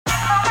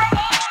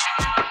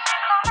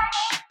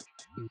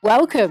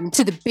Welcome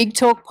to the Big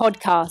Talk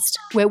podcast,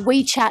 where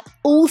we chat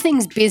all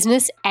things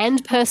business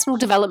and personal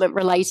development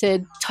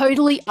related,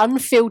 totally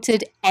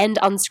unfiltered and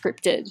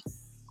unscripted.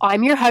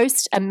 I'm your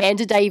host,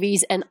 Amanda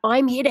Davies, and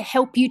I'm here to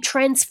help you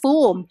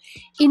transform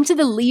into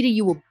the leader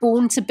you were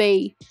born to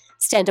be,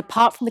 stand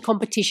apart from the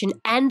competition,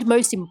 and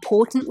most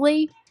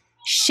importantly,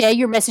 share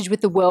your message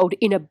with the world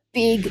in a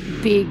big,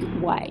 big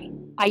way.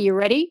 Are you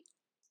ready?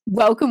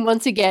 Welcome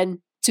once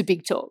again to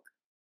Big Talk.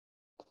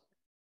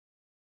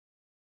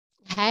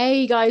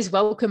 Hey guys,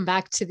 welcome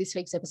back to this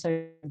week's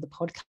episode of the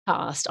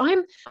podcast.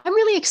 I'm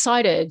really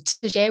excited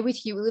to share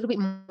with you a little bit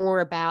more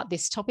about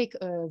this topic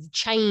of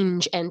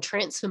change and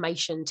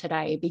transformation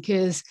today,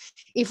 because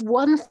if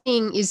one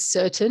thing is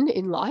certain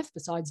in life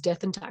besides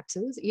death and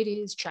taxes, it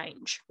is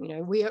change.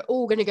 We are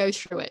all going to go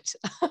through it.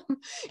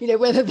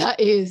 Whether that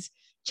is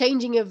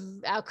changing of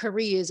our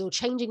careers or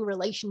changing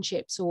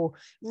relationships or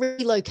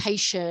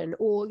relocation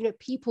or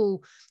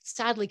people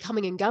sadly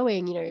coming and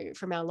going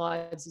from our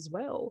lives as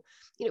well.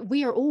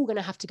 We are all going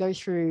to have to go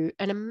through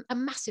a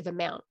massive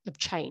amount of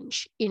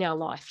change in our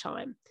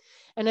lifetime.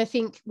 And I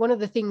think one of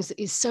the things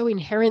that is so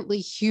inherently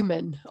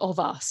human of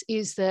us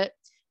is that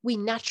we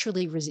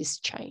naturally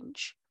resist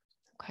change.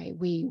 Okay,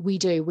 we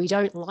do. We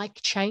don't like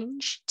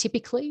change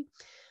typically.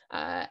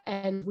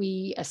 And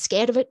we are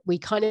scared of it. We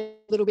kind of a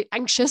little bit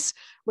anxious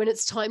when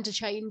it's time to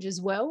change as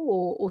well,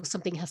 or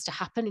something has to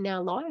happen in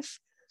our life.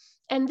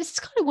 And this is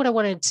kind of what I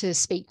wanted to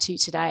speak to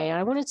today.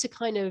 I wanted to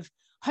kind of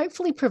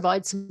hopefully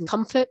provide some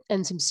comfort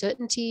and some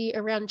certainty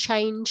around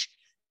change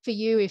for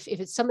you if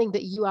it's something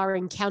that you are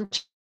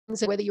encountering.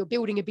 So whether you're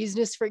building a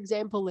business, for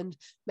example, and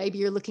maybe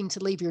you're looking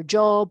to leave your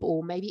job,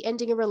 or maybe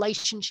ending a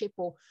relationship,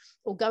 or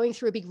going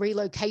through a big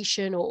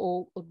relocation,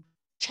 or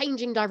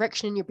changing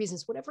direction in your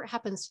business, whatever it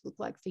happens to look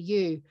like for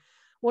you.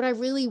 What I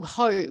really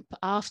hope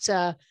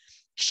after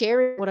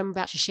sharing what I'm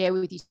about to share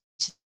with you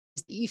is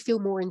that you feel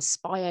more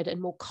inspired and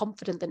more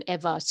confident than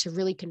ever to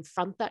really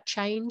confront that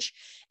change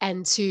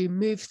and to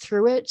move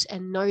through it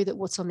and know that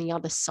what's on the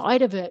other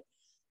side of it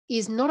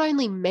is not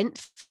only meant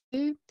for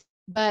you,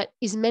 but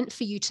is meant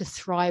for you to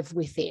thrive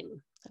within.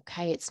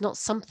 Okay, it's not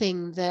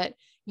something that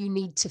you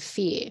need to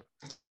fear.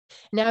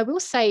 Now, I will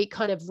say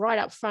kind of right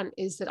up front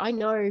is that I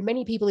know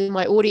many people in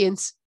my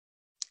audience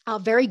are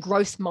very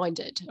growth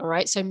minded. All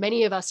right. So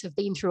many of us have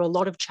been through a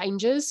lot of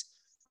changes.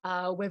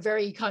 We're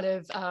very kind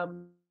of,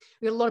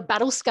 we have a lot of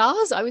battle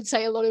scars. I would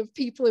say a lot of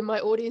people in my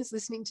audience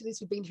listening to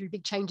this have been through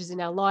big changes in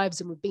our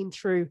lives, and we've been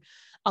through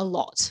a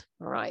lot.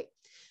 All right.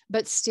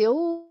 But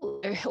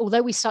still,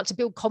 although we start to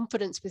build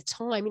confidence with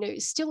time,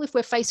 still if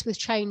we're faced with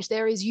change,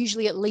 there is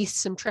usually at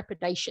least some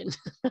trepidation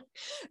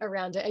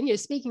around it. And,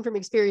 speaking from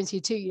experience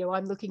here too,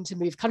 I'm looking to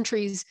move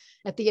countries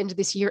at the end of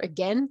this year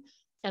again.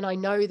 And I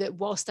know that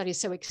whilst that is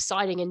so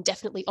exciting and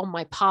definitely on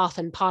my path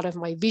and part of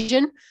my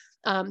vision,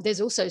 there's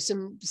also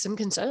some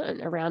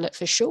concern around it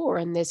for sure.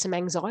 And there's some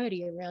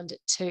anxiety around it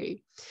too.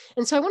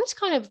 And so I wanted to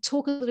kind of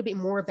talk a little bit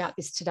more about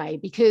this today,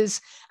 because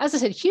as I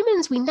said,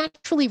 humans, we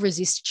naturally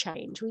resist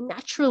change. We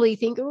naturally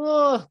think,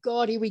 oh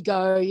God, here we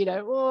go.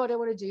 Oh, I don't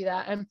want to do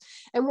that.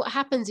 And what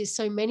happens is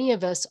so many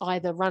of us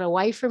either run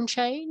away from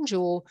change,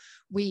 or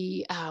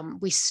we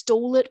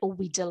stall it, or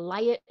we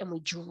delay it, and we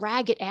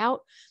drag it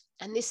out.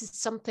 And this is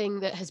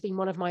something that has been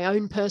one of my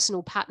own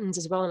personal patterns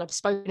as well. And I've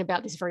spoken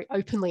about this very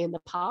openly in the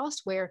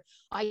past, where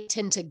I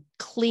tend to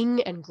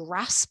cling and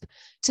grasp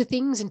to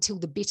things until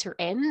the bitter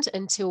end,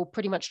 until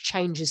pretty much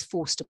change is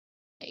forced upon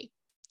me.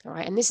 All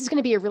right. And this is going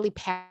to be a really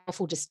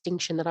powerful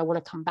distinction that I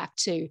want to come back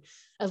to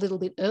a little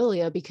bit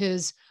earlier,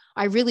 because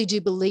I really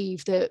do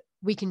believe that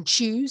we can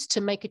choose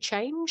to make a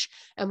change,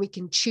 and we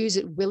can choose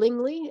it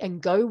willingly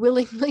and go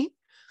willingly,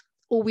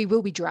 or we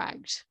will be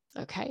dragged.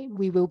 Okay,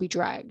 we will be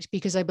dragged,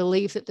 because I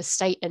believe that the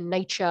state and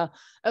nature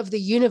of the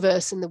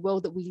universe and the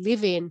world that we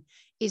live in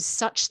is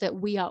such that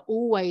we are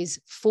always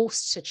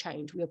forced to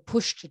change. We are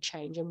pushed to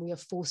change, and we are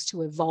forced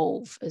to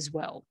evolve as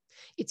well.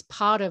 It's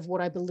part of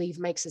what I believe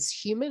makes us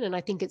human. And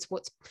I think it's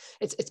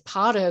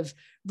part of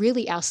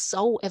really our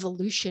soul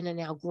evolution and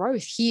our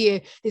growth here,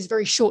 this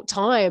very short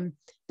time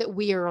that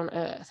we are on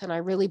earth. And I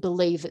really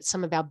believe that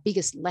some of our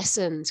biggest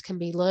lessons can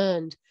be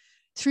learned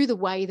through the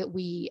way that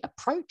we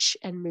approach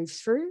and move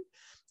through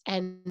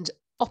and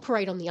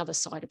operate on the other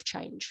side of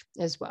change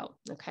as well.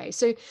 Okay,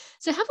 so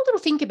have a little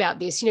think about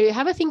this.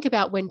 Have a think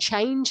about when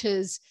change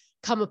has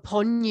come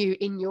upon you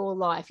in your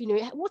life.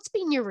 What's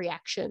been your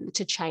reaction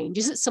to change?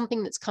 Is it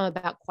something that's come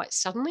about quite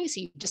suddenly, so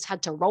you just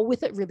had to roll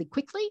with it really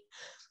quickly?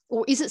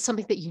 Or is it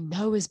something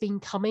that has been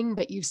coming,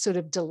 but you've sort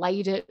of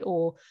delayed it,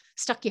 or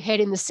stuck your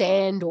head in the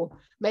sand, or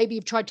maybe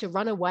you've tried to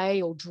run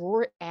away or draw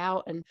it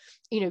out, and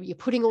you're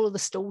putting all of the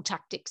stall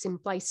tactics in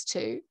place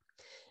too.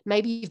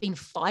 Maybe you've been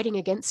fighting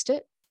against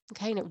it.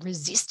 Okay,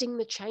 resisting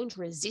the change,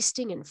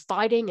 resisting and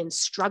fighting and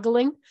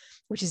struggling,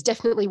 which is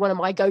definitely one of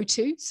my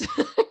go-tos.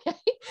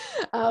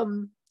 Okay.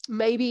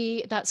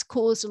 Maybe that's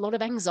caused a lot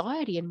of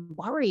anxiety and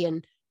worry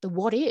and the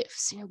what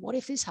ifs. What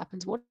if this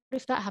happens? What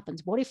if that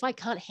happens? What if I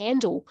can't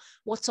handle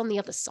what's on the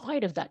other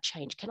side of that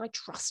change? Can I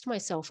trust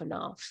myself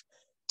enough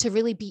to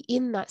really be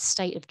in that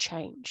state of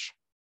change?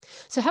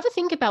 So have a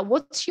think about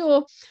what's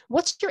your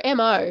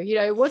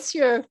MO, what's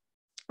your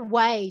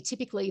way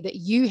typically that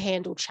you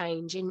handle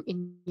change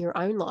in your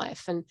own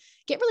life, and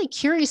get really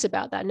curious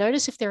about that.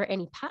 Notice if there are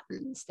any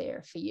patterns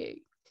there for you.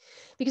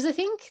 Because I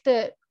think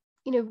that,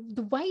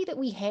 the way that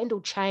we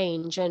handle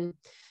change, and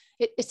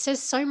it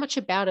says so much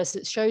about us.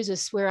 It shows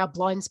us where our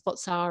blind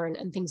spots are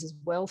and things as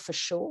well, for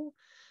sure.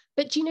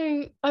 But,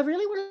 I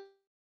really want to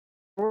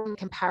draw in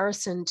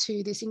comparison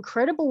to this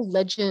incredible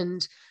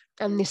legend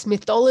and this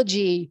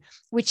mythology,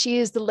 which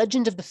is the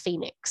legend of the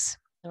Phoenix.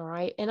 All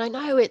right. And I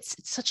know it's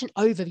such an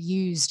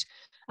overused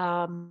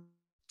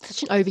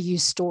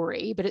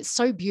story, but it's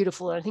so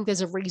beautiful. And I think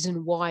there's a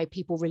reason why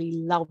people really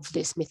love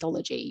this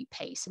mythology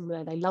piece and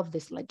why they love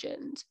this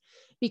legend,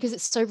 because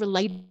it's so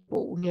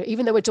relatable.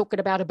 Even though we're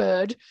talking about a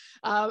bird,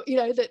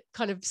 that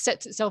kind of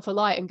sets itself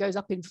alight and goes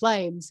up in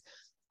flames,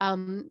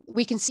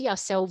 we can see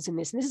ourselves in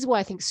this. And this is why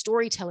I think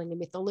storytelling and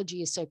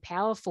mythology is so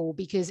powerful,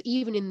 because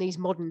even in these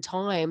modern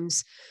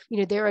times,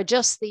 there are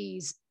just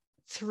these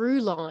through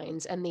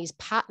lines and these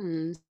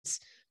patterns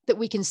that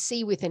we can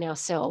see within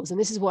ourselves. And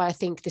this is why I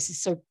think this is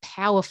so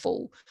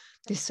powerful,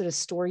 this sort of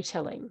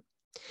storytelling.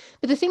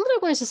 But the thing that I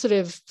wanted to sort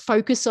of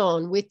focus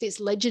on with this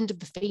legend of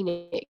the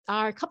Phoenix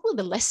are a couple of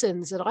the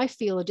lessons that I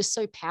feel are just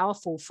so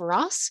powerful for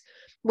us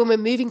when we're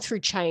moving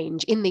through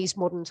change in these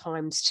modern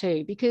times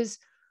too. Because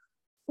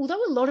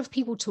although a lot of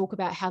people talk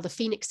about how the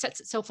Phoenix sets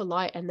itself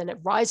alight and then it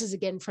rises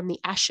again from the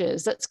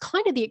ashes, that's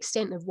kind of the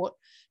extent of what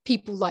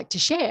people like to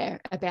share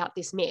about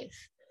this myth.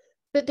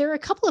 But there are a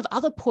couple of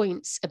other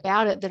points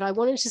about it that I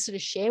wanted to sort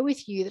of share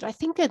with you that I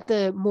think are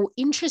the more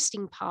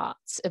interesting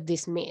parts of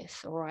this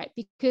myth, all right?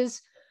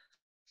 Because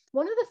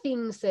one of the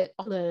things that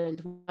I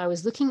learned when I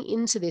was looking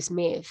into this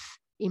myth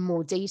in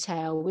more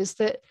detail was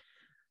that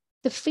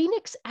the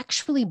Phoenix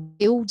actually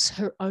builds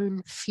her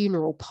own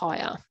funeral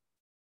pyre.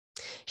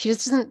 She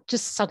doesn't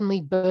just suddenly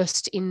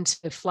burst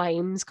into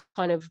flames,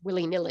 kind of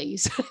willy-nilly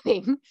sort of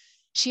thing.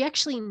 She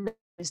actually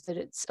knows that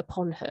it's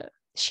upon her.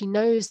 She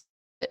knows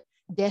that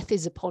death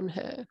is upon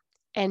her,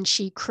 and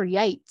she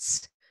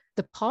creates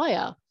the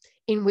pyre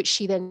in which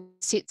she then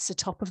sits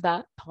atop of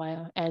that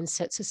pyre and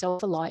sets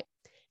herself alight,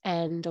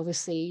 and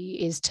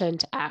obviously is turned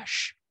to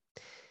ash.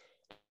 I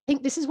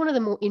think this is one of the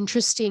more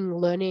interesting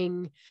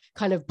learning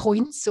kind of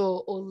points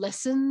or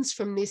lessons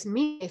from this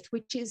myth,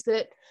 which is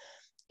that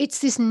it's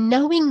this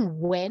knowing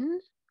when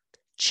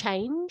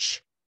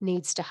change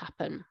needs to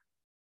happen.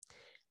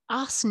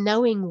 Us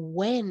knowing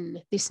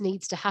when this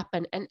needs to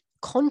happen and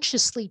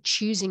consciously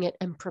choosing it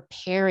and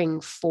preparing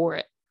for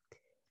it.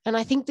 And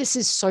I think this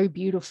is so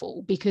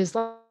beautiful, because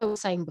like I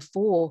was saying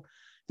before,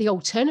 the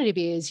alternative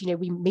is,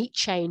 we meet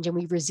change and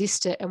we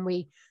resist it and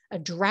we are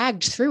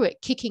dragged through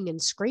it kicking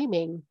and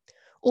screaming,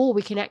 or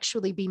we can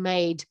actually be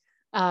made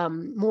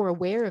more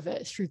aware of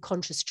it through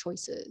conscious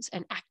choices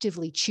and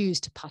actively choose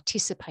to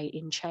participate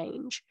in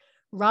change,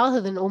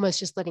 rather than almost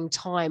just letting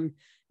time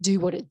do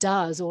what it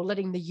does, or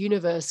letting the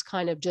universe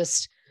kind of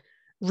just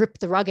rip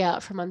the rug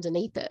out from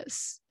underneath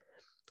us.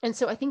 And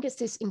so I think it's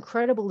this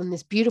incredible and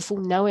this beautiful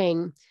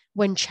knowing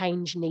when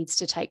change needs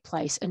to take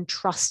place, and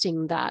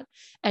trusting that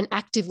and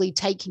actively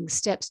taking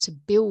steps to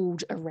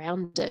build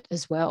around it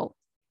as well.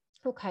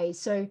 Okay,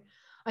 so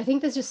I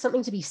think there's just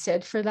something to be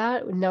said for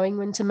that, knowing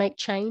when to make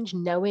change,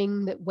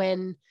 knowing that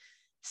when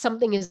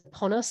something is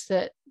upon us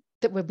that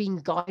we're being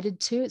guided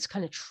to, it's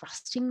kind of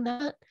trusting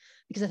that,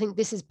 because I think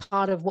this is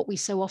part of what we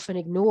so often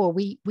ignore.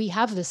 We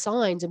have the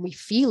signs and we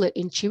feel it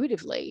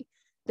intuitively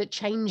that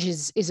change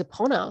is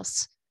upon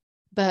us,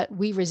 but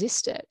we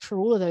resist it for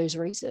all of those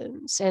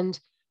reasons. And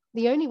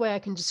the only way I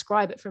can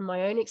describe it from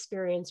my own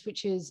experience,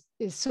 which is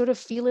sort of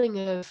feeling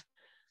of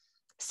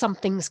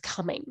something's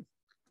coming.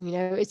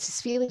 It's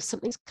this feeling of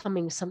something's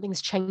coming,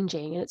 something's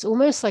changing. And it's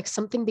almost like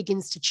something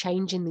begins to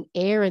change in the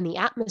air and the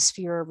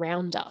atmosphere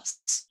around us.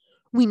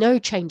 We know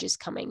change is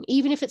coming,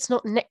 even if it's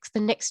not the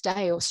next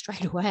day or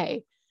straight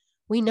away.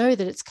 We know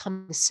that it's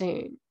coming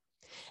soon.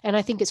 And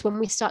I think it's when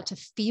we start to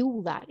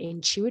feel that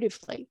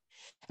intuitively,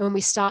 and when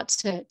we start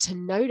to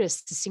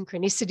notice the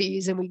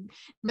synchronicities, and we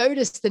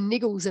notice the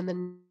niggles and the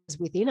niggles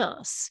within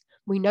us,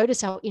 we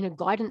notice our inner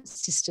guidance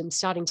system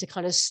starting to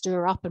kind of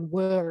stir up and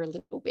whir a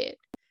little bit.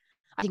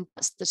 I think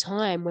that's the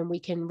time when we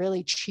can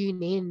really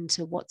tune in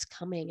to what's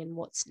coming and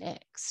what's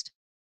next.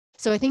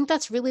 So I think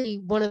that's really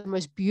one of the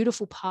most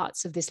beautiful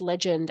parts of this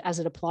legend as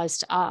it applies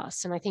to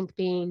us. And I think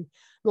being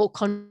more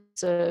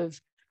conscious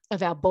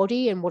of our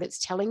body and what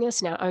it's telling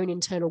us and our own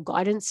internal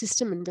guidance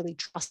system, and really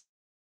trust,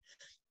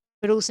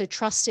 but also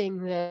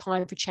trusting the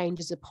time for change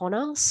is upon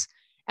us,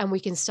 and we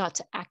can start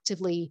to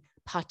actively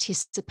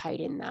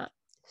participate in that.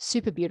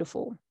 Super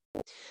beautiful.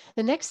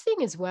 The next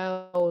thing as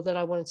well that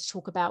I wanted to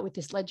talk about with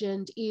this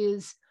legend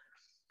is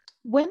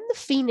when the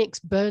Phoenix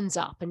burns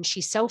up and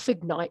she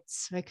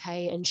self-ignites,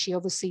 okay, and she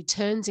obviously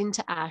turns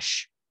into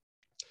ash,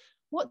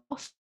 what's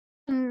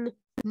often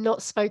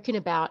not spoken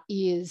about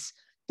is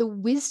the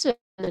wisdom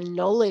the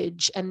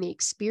knowledge and the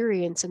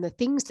experience and the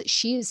things that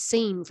she has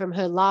seen from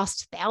her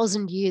last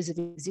 1,000 years of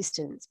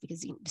existence,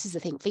 because this is the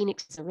thing,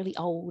 phoenixes are really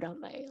old,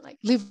 aren't they? Like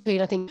live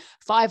between, I think,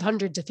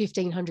 500 to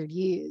 1,500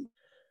 years.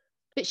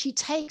 But she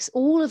takes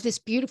all of this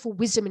beautiful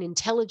wisdom and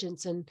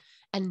intelligence and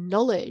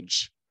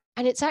knowledge,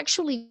 and it's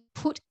actually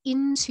put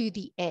into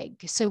the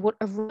egg. So what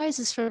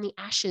arises from the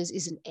ashes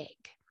is an egg.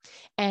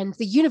 And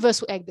the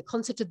universal egg, the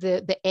concept of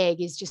the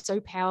egg is just so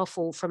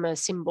powerful from a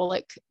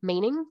symbolic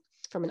meaning,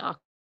 from an arc.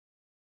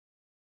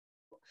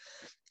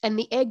 And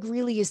the egg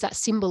really is that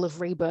symbol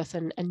of rebirth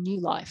and new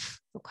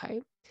life,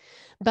 okay?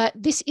 But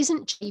this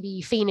isn't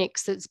baby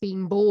phoenix that's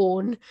being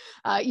born,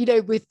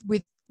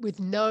 with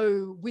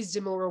no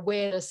wisdom or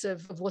awareness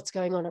of what's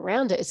going on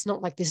around it. It's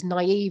not like this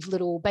naive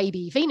little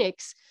baby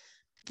phoenix.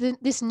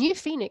 This new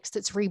phoenix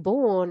that's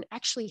reborn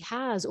actually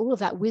has all of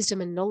that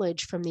wisdom and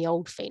knowledge from the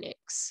old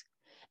phoenix.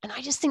 And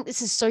I just think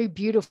this is so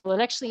beautiful.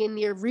 And actually in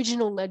the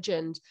original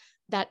legend,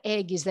 that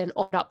egg is then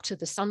offered up to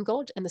the sun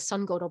god, and the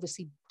sun god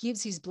obviously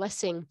gives his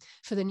blessing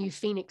for the new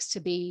phoenix to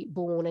be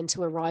born and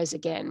to arise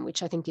again,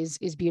 which I think is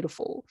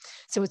beautiful.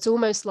 So it's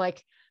almost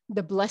like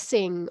the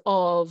blessing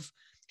of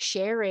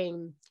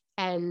sharing,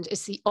 and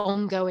it's the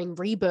ongoing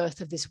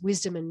rebirth of this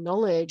wisdom and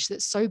knowledge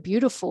that's so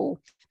beautiful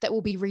that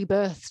will be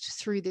rebirthed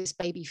through this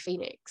baby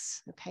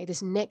phoenix, okay,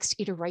 this next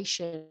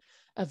iteration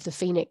of the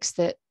phoenix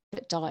that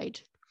died.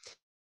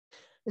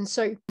 And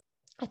so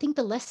I think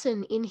the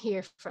lesson in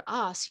here for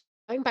us,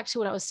 going back to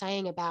what I was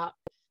saying about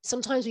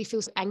sometimes we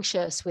feel so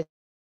anxious with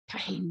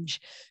change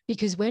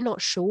because we're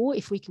not sure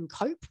if we can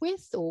cope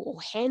with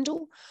or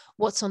handle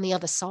what's on the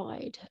other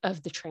side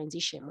of the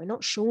transition. We're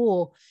not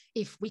sure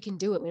if we can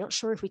do it. We're not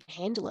sure if we can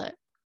handle it.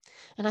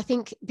 And I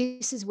think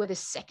this is where the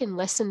second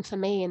lesson for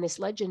me in this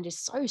legend is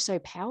so, so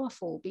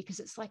powerful, because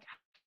it's like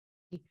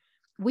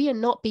we are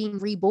not being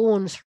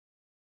reborn.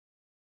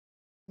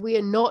 We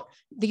are not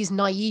these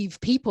naive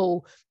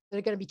people that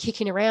are going to be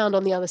kicking around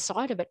on the other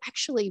side of it.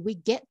 Actually, we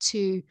get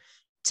to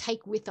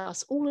take with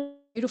us all the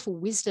beautiful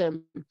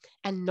wisdom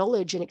and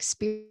knowledge and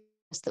experience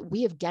that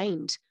we have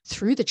gained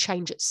through the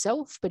change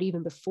itself. But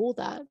even before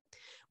that,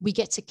 we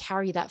get to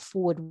carry that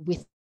forward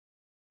with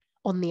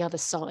on the other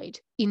side,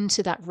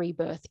 into that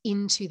rebirth,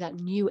 into that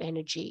new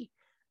energy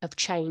of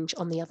change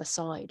on the other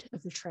side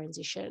of the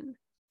transition.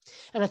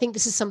 And I think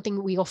this is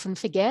something we often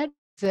forget,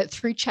 that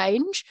through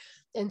change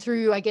and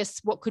through, I guess,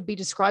 what could be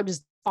described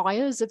as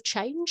fires of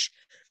change,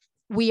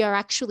 we are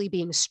actually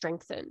being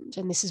strengthened.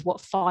 And this is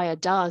what fire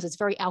does. It's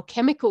very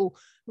alchemical,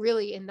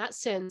 really, in that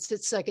sense.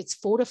 It's like it's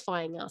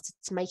fortifying us.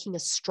 It's making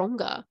us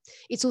stronger.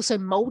 It's also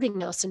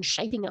molding us and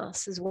shaping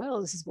us as well.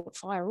 This is what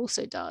fire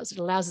also does. It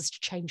allows us to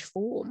change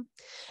form.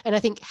 And I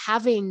think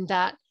having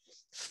that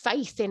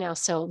faith in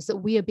ourselves that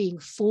we are being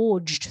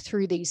forged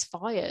through these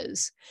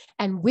fires,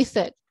 and with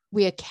it,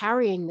 we are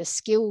carrying the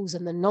skills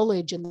and the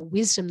knowledge and the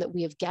wisdom that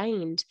we have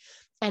gained.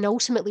 And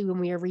ultimately, when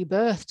we are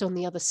rebirthed on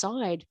the other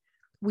side,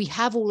 we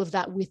have all of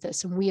that with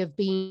us, and we have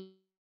been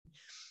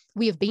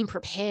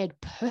prepared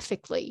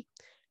perfectly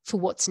for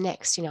what's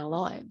next in our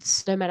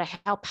lives, no matter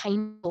how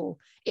painful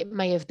it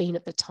may have been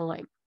at the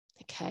time.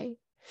 Okay.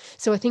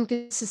 So I think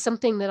this is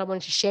something that I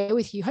wanted to share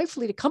with you,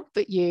 hopefully to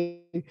comfort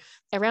you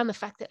around the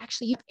fact that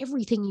actually you have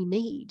everything you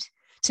need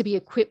to be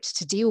equipped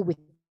to deal with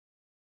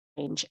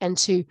change and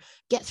to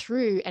get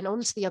through and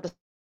onto the other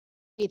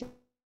side,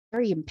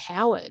 very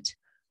empowered.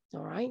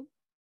 All right.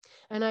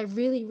 And I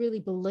really,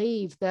 really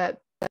believe that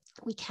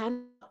we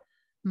can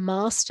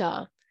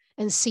master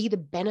and see the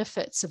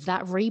benefits of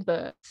that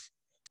rebirth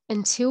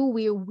until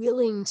we are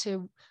willing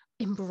to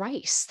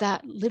embrace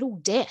that little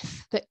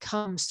death that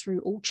comes through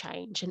all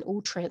change and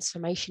all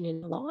transformation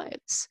in our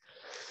lives.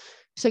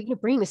 So,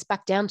 bring this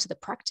back down to the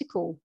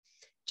practical.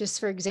 Just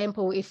for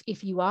example,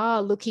 if you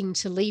are looking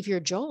to leave your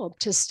job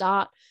to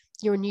start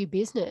your new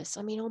business,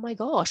 I mean, oh my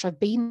gosh, I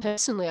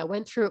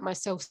went through it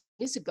myself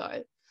years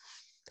ago.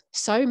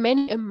 So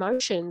many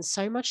emotions,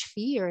 so much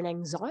fear and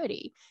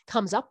anxiety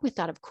comes up with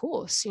that, of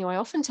course. I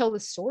often tell the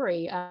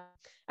story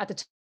at the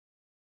time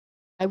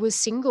I was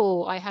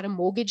single, I had a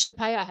mortgage to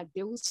pay, I had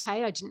bills to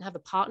pay, I didn't have a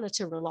partner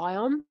to rely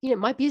on.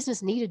 My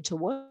business needed to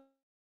work,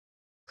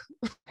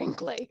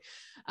 frankly.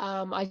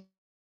 I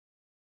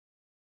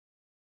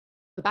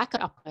back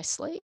up my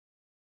sleep.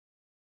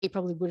 It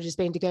probably would have just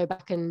been to go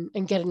back and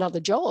get another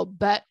job,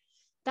 but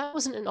that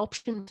wasn't an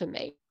option for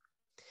me.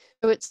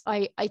 So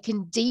I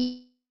can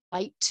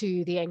relate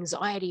to the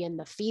anxiety and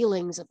the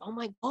feelings of, oh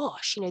my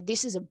gosh,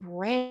 this is a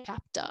brand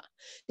chapter.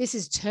 This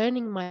is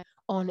turning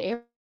on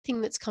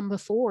everything that's come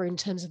before in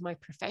terms of my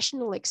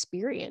professional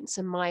experience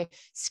and my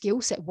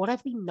skill set, what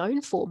I've been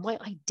known for, my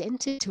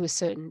identity to a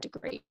certain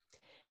degree.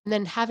 And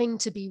then having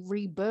to be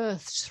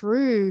rebirthed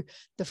through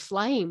the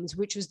flames,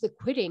 which was the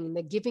quitting,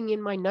 the giving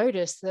in my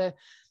notice, the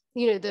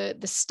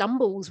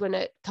stumbles when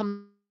it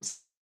comes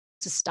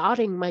to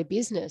starting my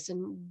business,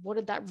 and what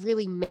did that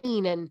really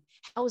mean, and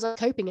how was I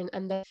coping,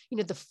 and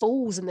the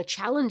falls and the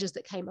challenges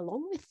that came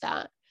along with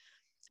that,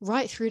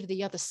 right through to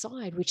the other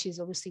side, which is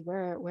obviously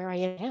where I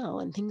am now,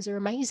 and things are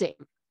amazing.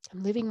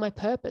 I'm living my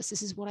purpose.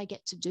 This is what I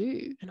get to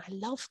do, and I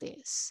love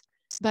this.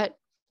 But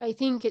I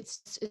think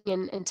it's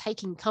and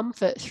taking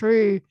comfort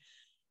through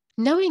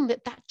knowing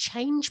that that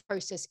change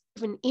process,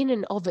 even in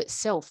and of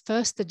itself,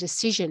 first the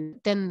decision,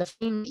 then the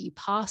thing that you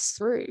pass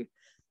through,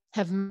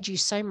 have made you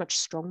so much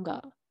stronger.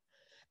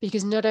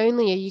 Because not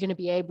only are you going to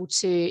be able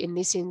to, in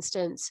this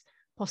instance,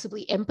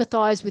 possibly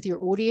empathize with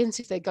your audience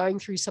if they're going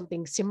through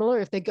something similar,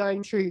 if they're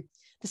going through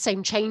the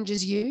same change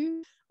as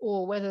you,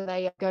 or whether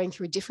they are going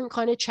through a different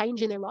kind of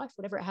change in their life,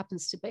 whatever it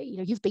happens to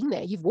be. You've been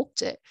there, you've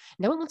walked it.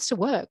 No one wants to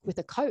work with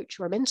a coach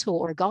or a mentor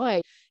or a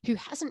guide who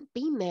hasn't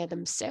been there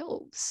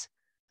themselves.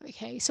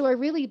 Okay, so I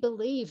really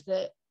believe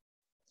that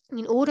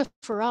in order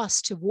for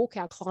us to walk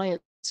our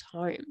clients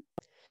home,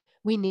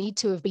 we need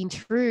to have been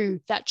through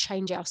that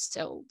change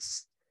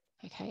ourselves.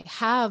 Okay,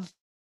 have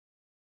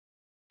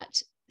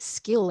that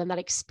skill and that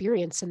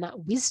experience and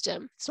that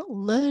wisdom. It's not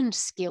learned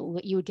skill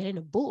that you would get in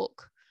a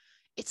book.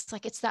 It's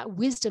that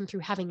wisdom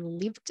through having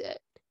lived it.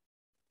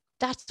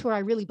 That's where I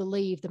really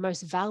believe the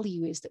most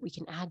value is that we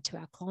can add to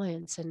our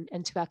clients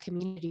and to our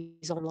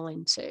communities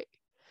online too.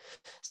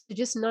 So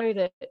just know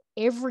that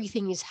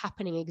everything is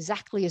happening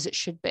exactly as it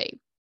should be.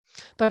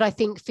 But I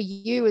think for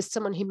you, as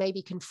someone who may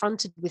be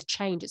confronted with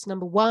change, it's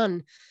number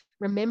one,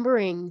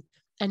 remembering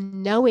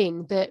and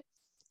knowing that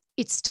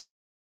it's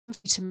time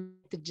to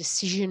make the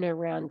decision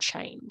around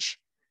change,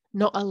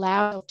 not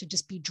allow it to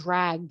just be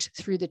dragged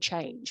through the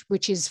change,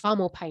 which is far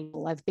more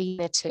painful. I've been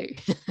there too.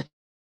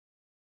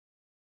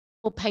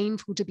 More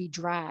painful to be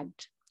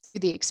dragged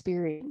through the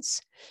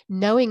experience,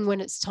 knowing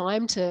when it's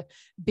time to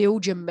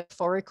build your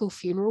metaphorical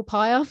funeral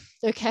pyre,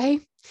 okay?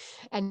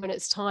 And when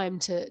it's time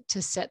to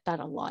set that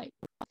alight,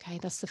 okay?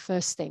 That's the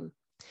first thing.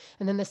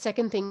 And then the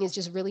second thing is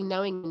just really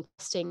knowing and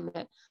trusting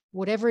that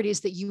whatever it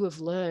is that you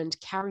have learned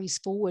carries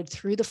forward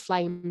through the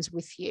flames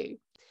with you.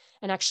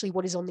 And actually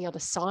what is on the other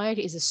side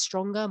is a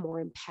stronger,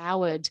 more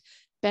empowered,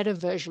 better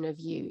version of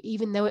you,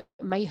 even though it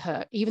may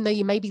hurt, even though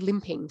you may be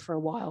limping for a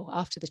while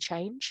after the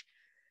change.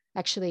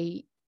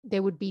 Actually,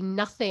 there would be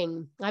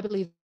nothing, I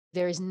believe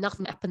there is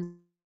nothing that happens.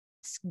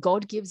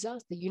 God gives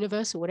us, the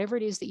universe, or whatever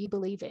it is that you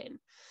believe in.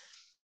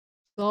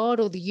 God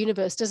or the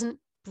universe doesn't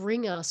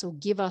bring us or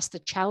give us the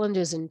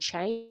challenges and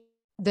change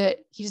that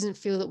he doesn't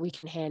feel that we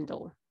can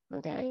handle.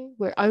 Okay,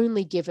 we're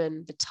only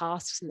given the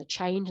tasks and the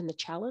change and the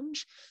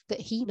challenge that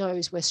he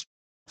knows we're strong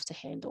enough to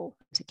handle,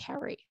 to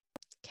carry.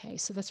 Okay,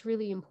 so that's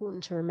really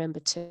important to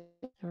remember too.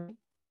 All right.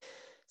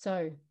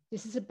 So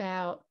this is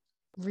about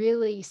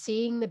really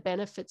seeing the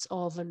benefits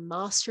of and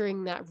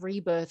mastering that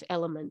rebirth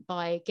element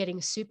by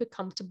getting super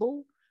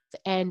comfortable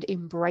and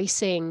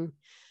embracing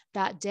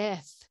that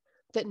death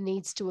that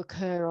needs to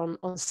occur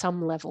on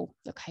some level,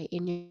 okay,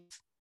 in you,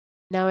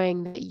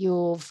 knowing that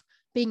you've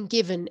been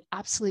given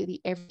absolutely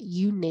everything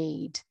you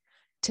need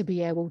to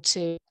be able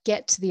to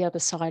get to the other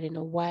side in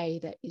a way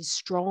that is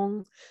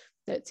strong,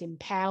 that's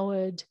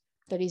empowered,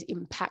 that is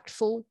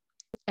impactful,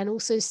 and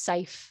also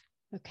safe,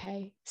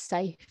 okay,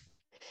 safe.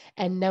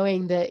 And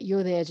knowing that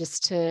you're there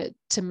just to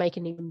make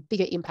an even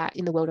bigger impact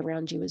in the world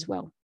around you as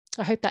well.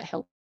 I hope that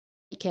helped.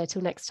 Take care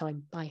till next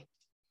time. Bye.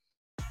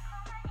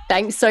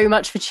 Thanks so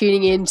much for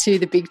tuning in to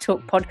the Big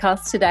Talk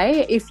podcast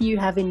today. If you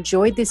have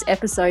enjoyed this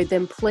episode,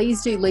 then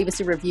please do leave us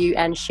a review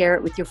and share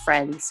it with your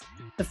friends.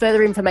 For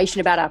further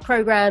information about our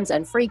programs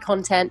and free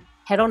content,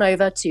 head on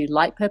over to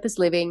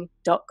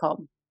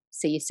lightpurposeliving.com.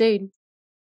 See you soon.